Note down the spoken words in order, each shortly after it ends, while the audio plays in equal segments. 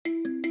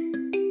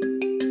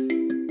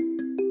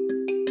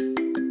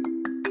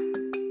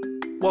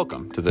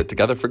Welcome to the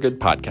Together for Good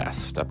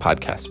podcast, a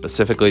podcast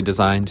specifically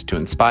designed to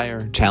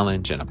inspire,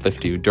 challenge, and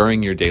uplift you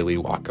during your daily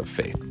walk of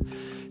faith.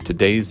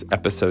 Today's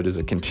episode is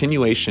a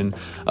continuation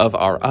of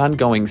our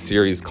ongoing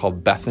series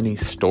called Bethany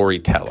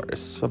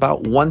Storytellers.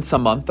 About once a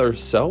month or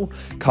so,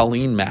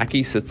 Colleen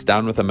Maki sits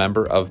down with a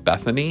member of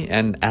Bethany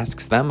and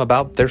asks them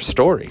about their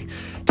story.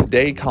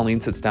 Today, Colleen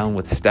sits down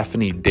with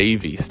Stephanie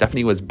Davy.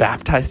 Stephanie was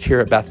baptized here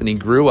at Bethany,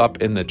 grew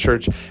up in the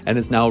church, and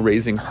is now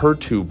raising her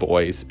two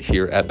boys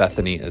here at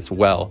Bethany as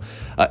well.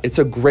 It's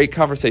a great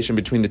conversation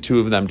between the two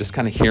of them, just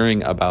kind of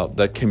hearing about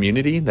the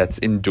community that's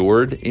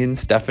endured in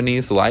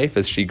Stephanie's life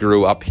as she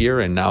grew up here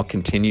and now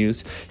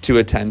continues to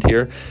attend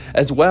here,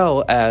 as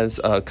well as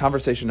a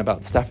conversation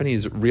about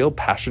Stephanie's real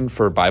passion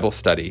for Bible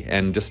study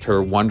and just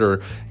her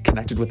wonder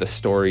connected with the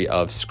story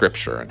of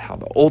Scripture and how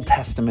the Old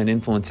Testament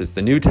influences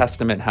the New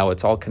Testament, how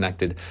it's all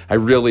connected. I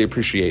really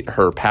appreciate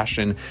her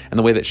passion and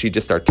the way that she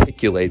just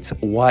articulates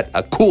what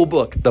a cool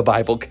book the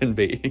Bible can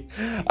be.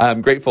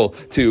 I'm grateful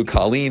to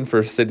Colleen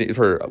for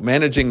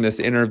managing this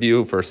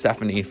interview, for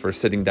Stephanie for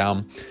sitting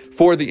down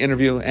for the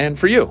interview, and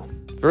for you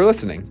for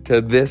listening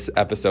to this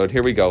episode.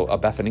 Here we go, a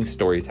Bethany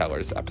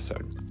Storytellers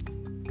episode.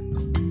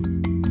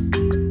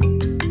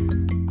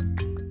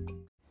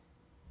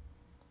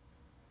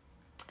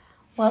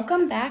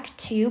 Welcome back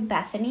to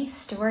Bethany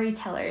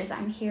Storytellers.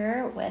 I'm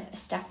here with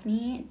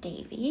Stephanie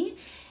Davy,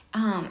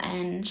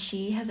 and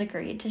she has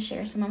agreed to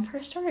share some of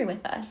her story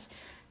with us.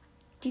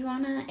 Do you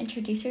want to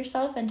introduce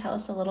yourself and tell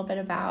us a little bit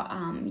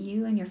about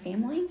you and your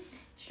family?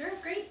 Sure,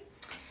 great.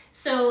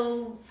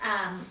 So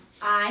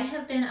I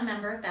have been a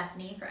member of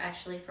Bethany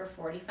for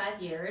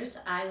 45 years.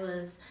 I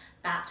was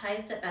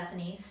baptized at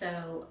Bethany,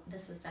 so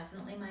this is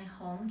definitely my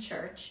home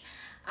church.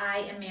 I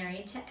am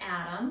married to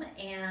Adam,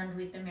 and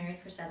we've been married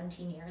for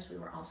 17 years. We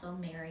were also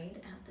married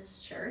at this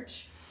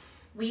church.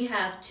 We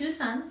have two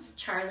sons,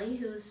 Charlie,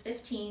 who's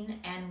 15,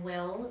 and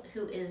Will,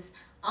 who is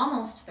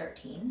almost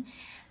 13.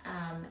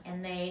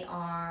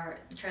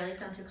 Charlie's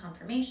gone through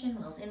confirmation,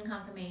 Will's in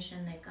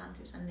confirmation, they've gone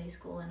through Sunday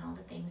school and all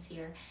the things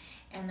here.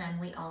 And then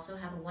we also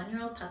have a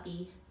 1-year-old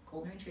puppy,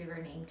 golden retriever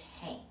named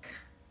Hank.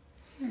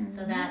 Mm-hmm.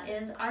 So that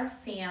is our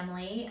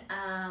family.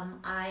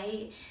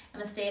 I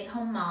am a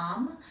stay-at-home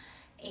mom,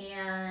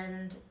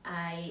 and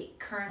I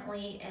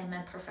currently am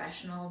a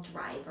professional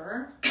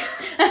driver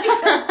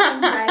because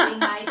I'm driving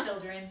my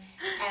children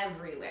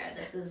everywhere.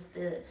 This is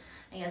the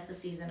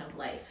season of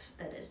life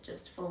that is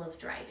just full of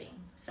driving.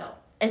 So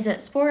is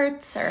it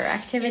sports or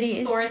activities?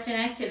 It's sports and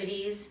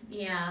activities.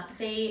 Yeah,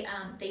 they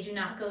do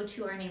not go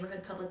to our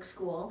neighborhood public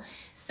school,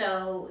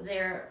 so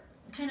they're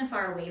kind of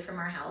far away from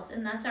our house,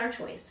 and that's our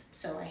choice.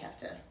 So I have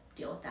to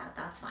deal with that.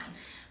 That's fine,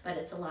 but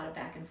it's a lot of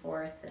back and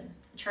forth. And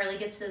Charlie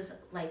gets his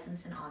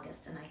license in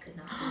August, and I could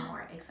not be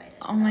more excited.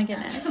 Oh my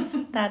goodness,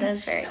 that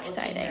is very that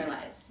exciting. Will change their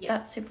lives. Yeah.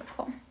 That's super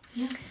cool.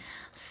 Yeah.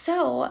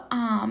 So,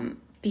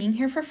 being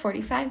here for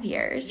 45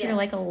 years, yes. You're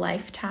like a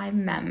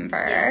lifetime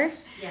member.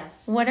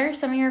 Yes. What are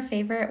some of your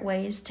favorite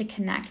ways to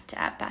connect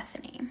at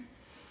Bethany?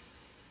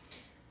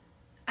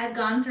 I've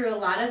gone through a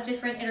lot of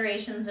different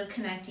iterations of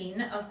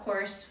connecting. Of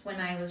course, when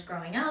I was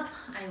growing up,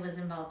 I was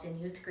involved in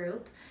youth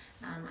group.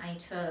 I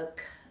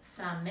took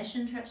some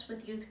mission trips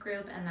with youth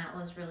group, and that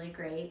was really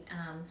great.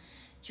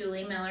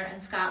 Julie Miller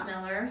and Scott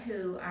Miller,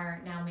 who are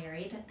now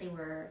married, they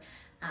were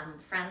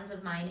friends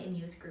of mine in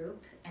youth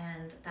group,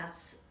 and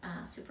that's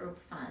super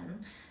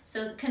fun.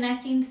 So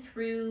connecting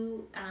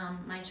through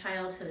my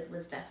childhood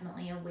was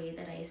definitely a way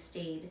that I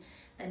stayed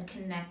then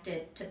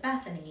connected to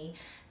Bethany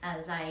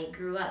as I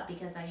grew up,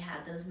 because I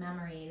had those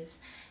memories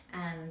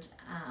and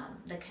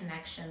the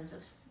connections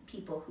of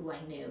people who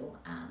I knew.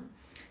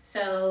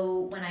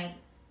 So when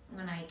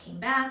I came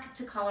back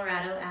to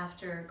Colorado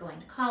after going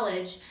to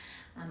college,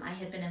 I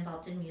had been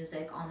involved in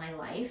music all my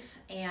life,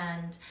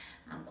 and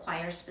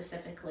choir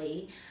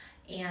specifically,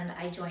 and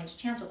I joined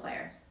chancel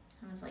choir.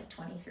 I was like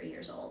 23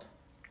 years old.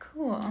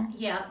 Cool.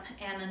 Yep,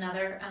 and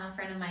another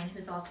friend of mine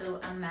who's also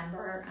a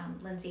member,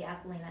 Lindsay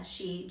Aquilina,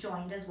 she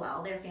joined as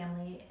well. Their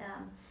family,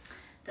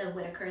 the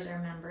Whitakers are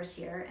members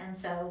here, and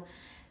so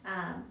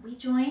we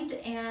joined,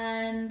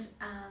 and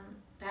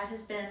that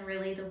has been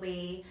really the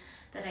way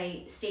that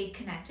I stayed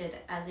connected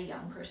as a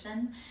young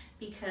person,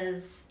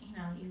 because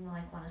you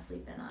want to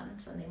sleep in on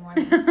Sunday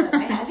mornings, but I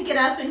had to get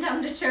up and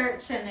come to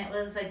church, and it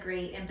was a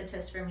great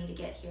impetus for me to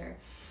get here.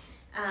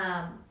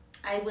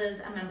 I was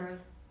a member of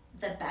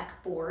the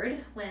Beck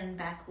board when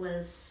that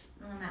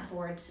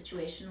board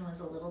situation was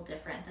a little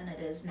different than it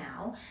is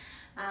now.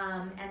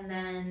 And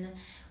then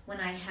when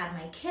I had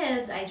my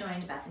kids, I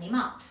joined Bethany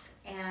MOPS,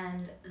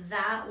 and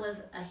that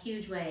was a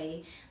huge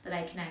way that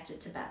I connected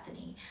to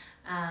Bethany.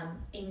 I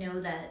know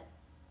that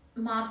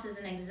MOPS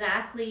isn't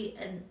exactly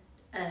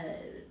a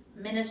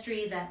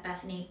ministry that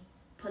Bethany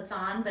puts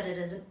on, but it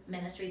is a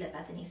ministry that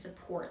Bethany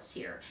supports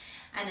here.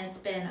 And it's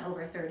been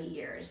over 30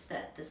 years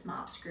that this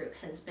MOPS group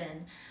has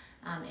been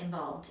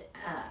involved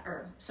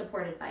or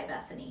supported by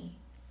Bethany.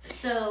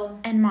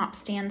 And MOP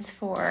stands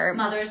for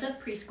Mothers of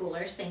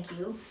Preschoolers. Thank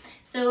you.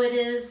 So it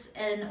is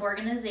an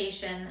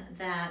organization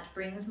that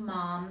brings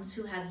moms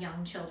who have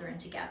young children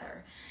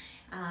together.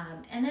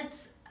 And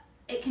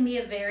it can be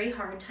a very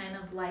hard time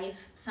of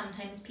life.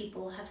 Sometimes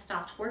people have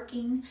stopped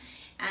working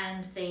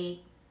and they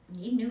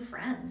need new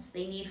friends.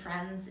 They need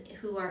friends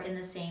who are in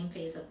the same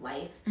phase of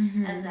life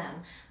as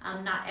them.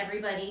 Not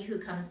everybody who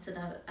comes to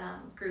the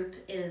group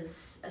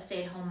is a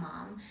stay-at-home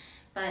mom,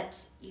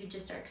 but you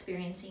just are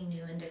experiencing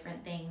new and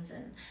different things.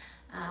 And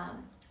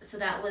so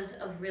that was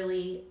a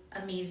really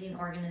amazing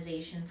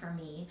organization for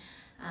me.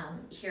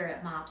 Here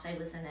at MOPS, I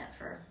was in it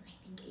for, I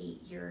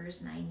think,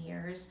 9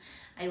 years.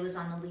 I was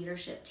on the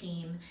leadership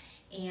team,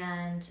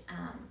 and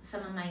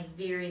some of my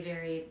very,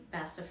 very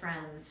best of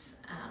friends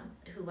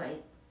who I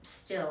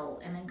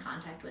still am in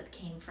contact with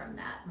came from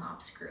that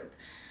MOPS group.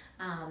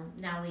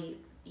 Now we,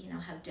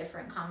 have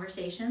different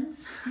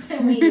conversations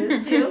than we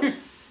used to.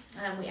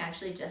 We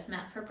actually just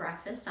met for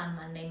breakfast on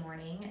Monday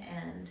morning,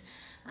 and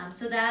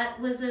so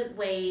that was a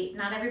way.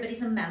 Not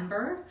everybody's a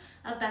member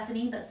of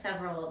Bethany, but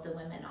several of the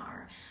women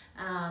are.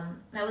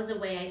 That was a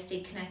way I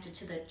stayed connected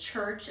to the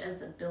church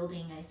as a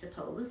building, I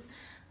suppose.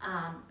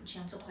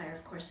 Chancel choir,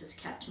 of course, has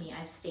kept me.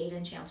 I've stayed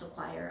in chancel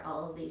choir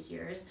all of these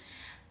years.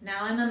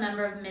 Now I'm a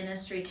member of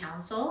ministry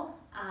council,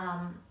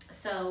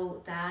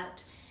 so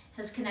that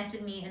has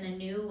connected me in a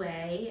new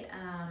way.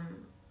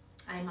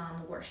 I'm on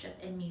the worship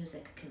and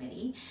music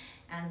committee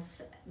and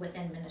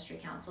within ministry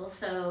council,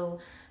 so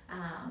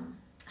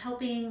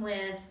helping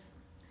with,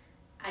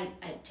 I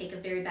take a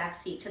very back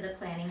seat to the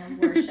planning of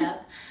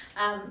worship.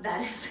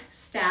 That is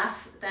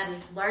staff, that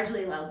is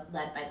largely led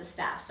by the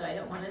staff, so I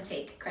don't want to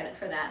take credit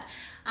for that.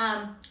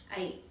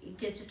 I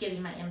just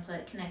giving my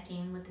input,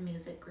 connecting with the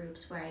music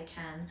groups where I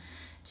can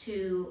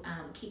to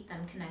keep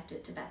them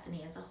connected to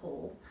Bethany as a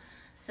whole.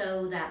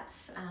 So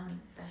that's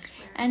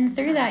where. And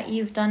through that,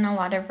 you've done a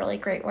lot of really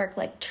great work,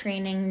 like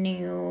training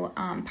new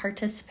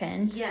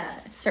participants,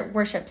 yes,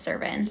 worship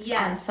servants,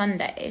 yes, on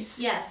Sundays.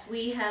 Yes,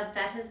 we have.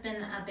 That has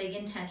been a big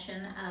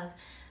intention of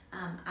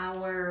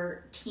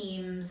our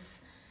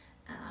team's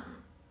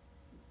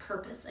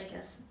purpose, I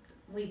guess.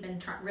 We've been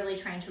really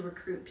trying to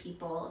recruit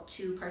people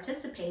to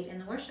participate in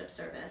the worship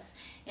service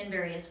in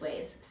various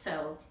ways.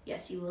 So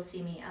yes, you will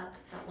see me up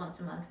about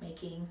once a month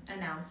making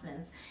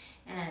announcements.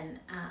 And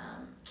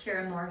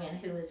Kira Morgan,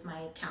 who is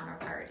my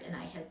counterpart, and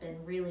I have been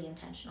really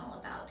intentional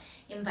about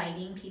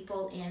inviting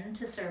people in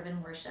to serve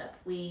in worship.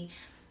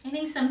 I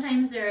think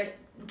sometimes there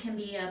can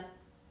be a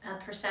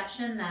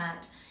perception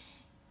that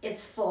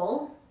it's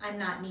full, I'm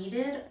not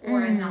needed,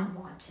 or I'm not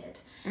wanted.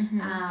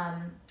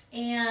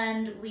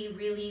 And we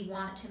really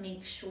want to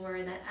make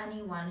sure that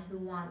anyone who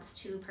wants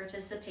to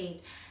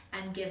participate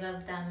and give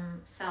of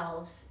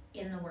themselves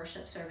in the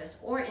worship service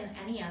or in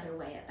any other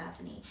way at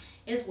Bethany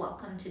is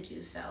welcome to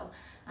do so.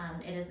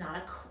 It is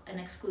not an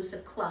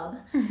exclusive club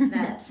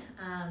that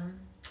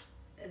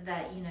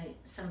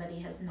somebody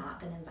has not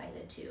been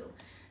invited to.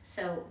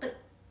 So, but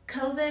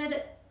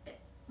COVID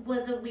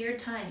was a weird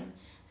time.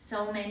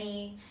 So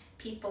many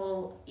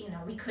people,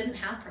 we couldn't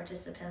have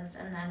participants,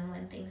 and then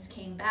when things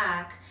came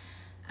back,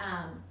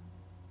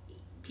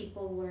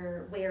 people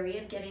were wary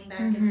of getting back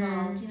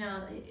involved.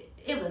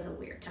 It was a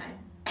weird time.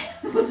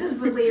 We'll just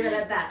leave it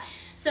at that.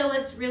 So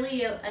it's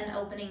really an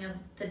opening of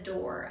the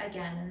door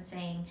again and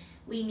saying,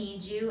 we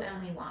need you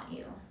and we want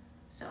you.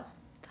 So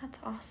that's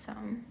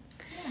awesome.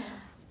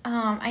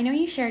 Yeah. I know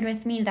you shared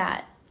with me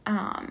that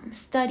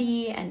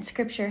study and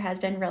scripture has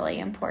been really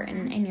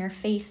important in your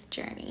faith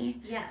journey.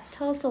 Yes.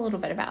 Tell us a little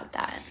bit about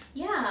that.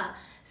 Yeah.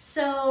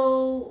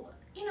 So,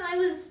 I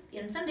was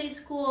in Sunday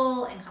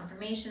school and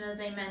confirmation, as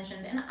I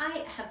mentioned, and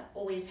I have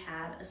always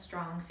had a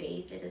strong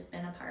faith. It has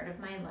been a part of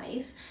my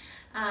life.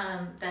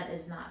 That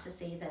is not to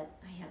say that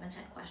I haven't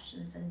had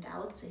questions and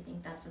doubts. I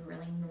think that's a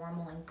really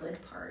normal and good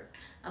part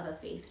of a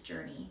faith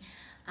journey.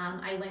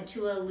 I went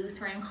to a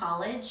Lutheran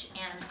college,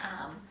 and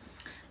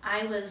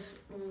I was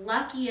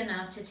lucky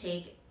enough to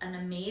take an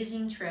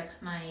amazing trip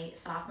my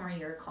sophomore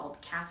year called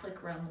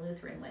Catholic Rome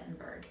Lutheran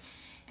Wittenberg.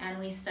 And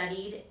we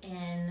studied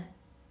in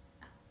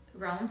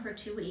Rome for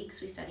 2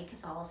 weeks. We studied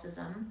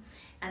Catholicism,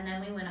 and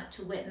then we went up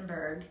to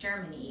Wittenberg,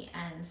 Germany,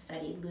 and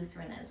studied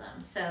Lutheranism.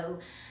 So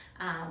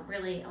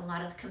really a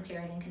lot of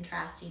comparing and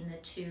contrasting the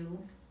two.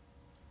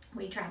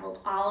 We traveled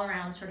all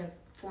around sort of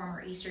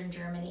former Eastern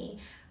Germany,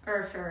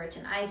 Erfurt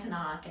and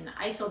Eisenach and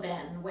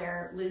Eisleben,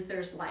 where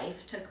Luther's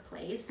life took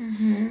place.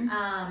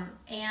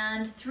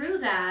 And through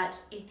that,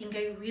 I think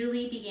I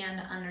really began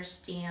to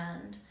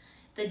understand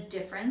the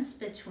difference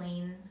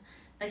between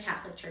the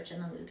Catholic Church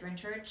and the Lutheran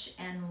Church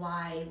and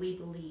why we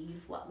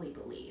believe what we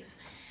believe.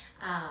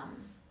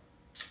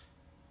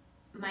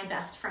 My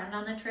best friend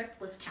on the trip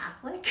was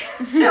Catholic,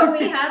 so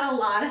we had a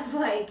lot of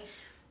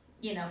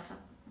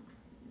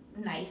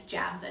nice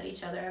jabs at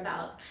each other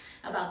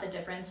about the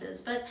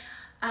differences. But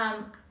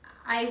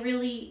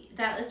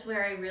that was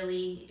where I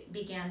really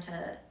began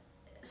to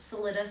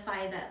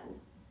solidify that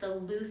the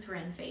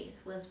Lutheran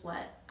faith was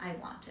what I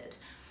wanted.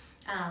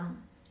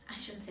 I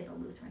shouldn't say the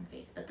Lutheran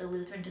faith, but the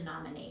Lutheran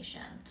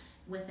denomination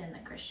within the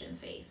Christian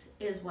faith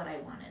is what I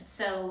wanted.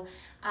 So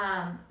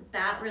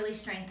that really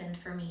strengthened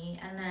for me.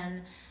 And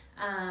then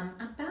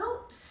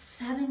about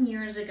 7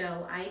 years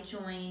ago, I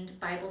joined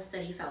Bible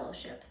Study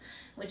Fellowship,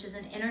 which is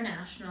an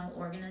international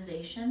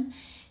organization,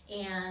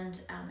 and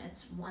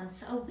it's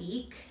once a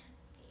week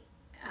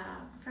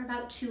for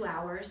about 2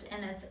 hours,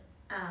 and it's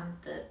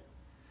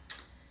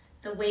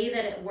the way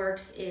that it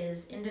works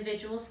is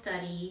individual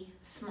study,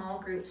 small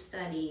group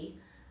study,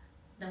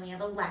 then we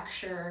have a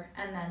lecture,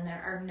 and then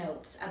there are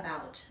notes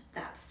about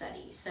that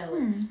study. So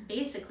it's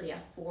basically a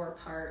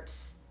 4-part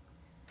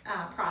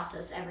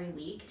process every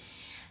week.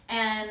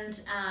 And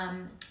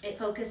it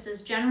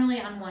focuses generally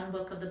on one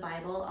book of the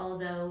Bible,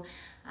 although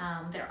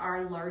there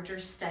are larger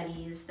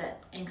studies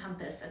that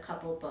encompass a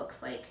couple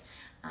books. Like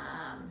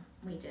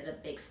we did a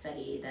big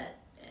study that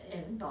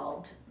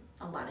involved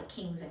a lot of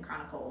Kings and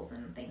Chronicles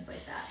and things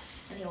like that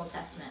in the Old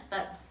Testament.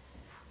 But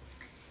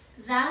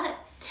that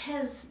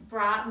has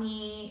brought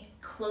me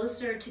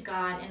closer to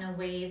God in a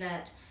way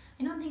that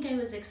I don't think I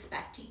was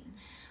expecting.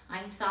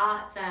 I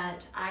thought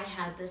that I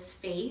had this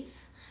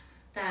faith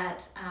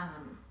that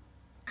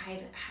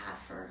I'd had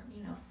for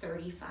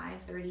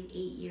 38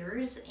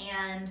 years,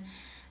 and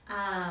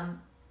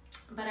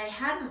but I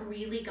hadn't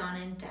really gone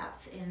in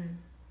depth in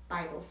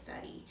Bible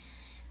study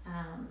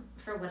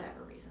for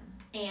whatever reason.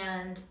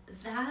 And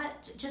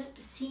that, just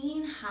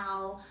seeing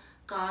how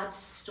God's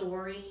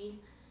story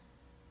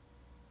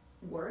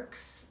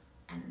works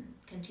and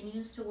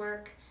continues to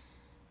work,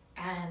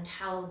 and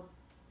how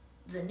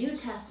the New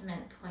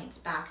Testament points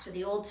back to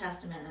the Old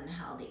Testament, and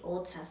how the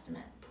Old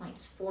Testament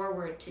points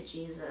forward to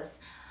Jesus,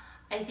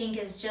 I think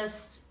is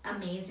just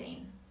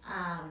amazing.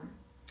 I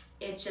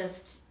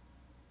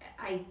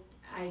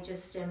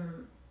just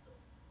am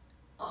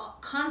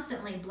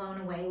constantly blown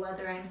away,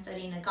 whether I'm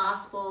studying a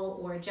gospel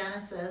or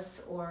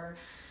Genesis or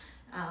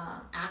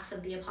Acts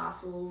of the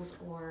Apostles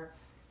or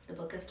the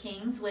Book of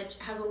Kings, which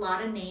has a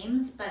lot of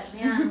names, but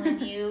man, when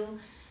you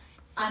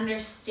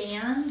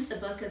understand the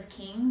Book of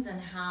Kings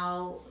and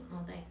how,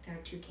 there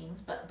are 2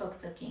 kings, but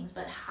books of kings,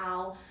 but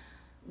how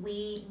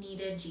we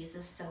needed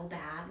Jesus so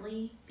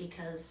badly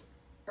because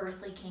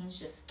earthly kings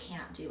just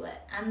can't do it.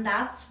 And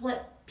that's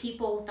what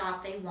people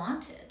thought they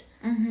wanted,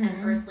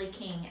 an earthly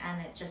king,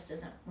 and it just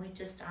isn't. We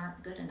just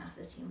aren't good enough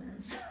as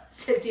humans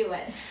to do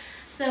it.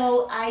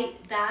 So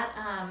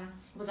that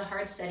was a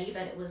hard study,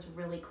 but it was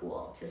really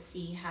cool to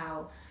see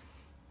how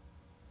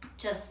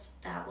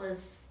just that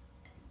was,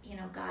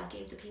 God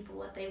gave the people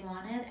what they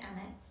wanted,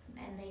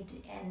 and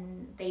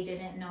they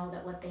didn't know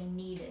that what they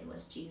needed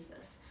was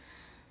Jesus.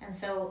 And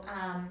so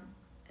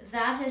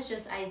that has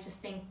just, I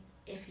just think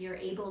if you're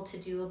able to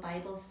do a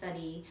Bible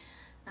study,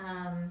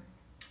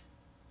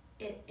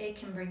 it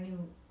can bring you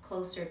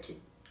closer to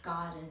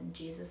God and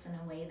Jesus in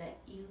a way that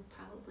you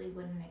probably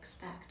wouldn't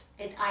expect.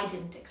 I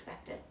didn't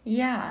expect it.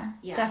 Yeah,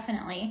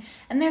 definitely.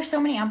 And there's so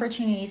many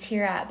opportunities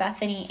here at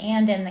Bethany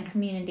and in the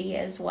community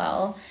as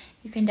well.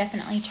 You can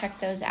definitely check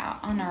those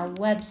out on our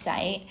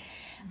website.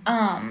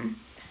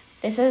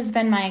 This has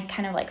been my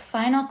kind of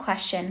final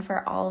question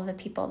for all of the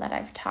people that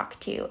I've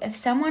talked to. If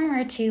someone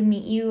were to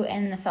meet you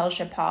in the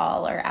fellowship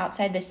hall or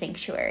outside the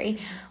sanctuary,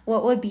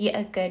 what would be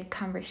a good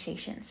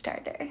conversation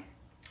starter?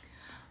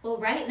 Well,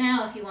 right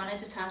now, if you wanted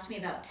to talk to me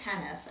about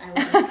tennis, I would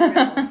be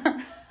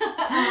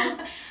thrilled.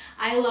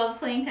 I love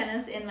playing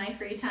tennis in my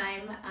free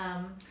time.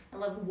 I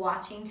love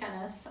watching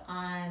tennis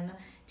on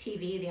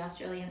TV. The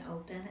Australian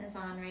Open is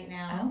on right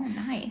now. Oh,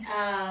 nice.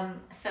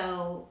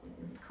 So,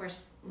 of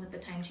course, with the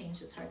time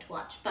change, it's hard to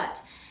watch.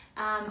 But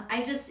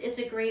it's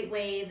a great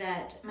way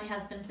that my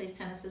husband plays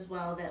tennis as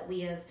well, that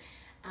we have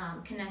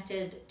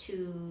connected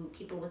to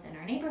people within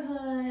our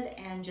neighborhood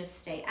and just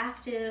stay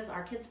active.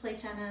 Our kids play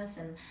tennis,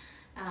 and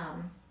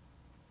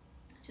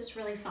just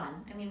really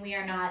fun. I mean, we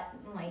are not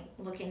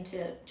looking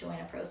to join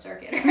a pro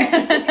circuit or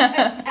anything like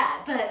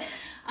that, but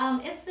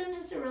it's been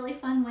just a really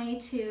fun way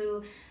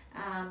to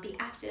be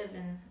active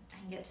and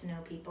get to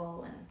know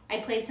people. And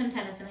I played some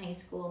tennis in high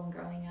school and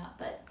growing up,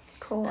 but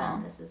cool.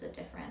 This is a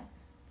different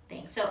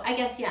thing. So I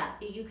guess,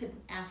 you could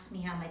ask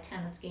me how my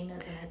tennis game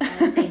is, and I'd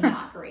probably say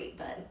not great,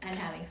 but I'm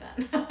having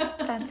fun.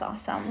 That's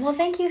awesome. Well,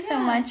 thank you so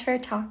much for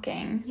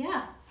talking.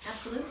 Yeah,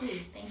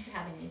 absolutely. Thanks for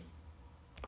having me.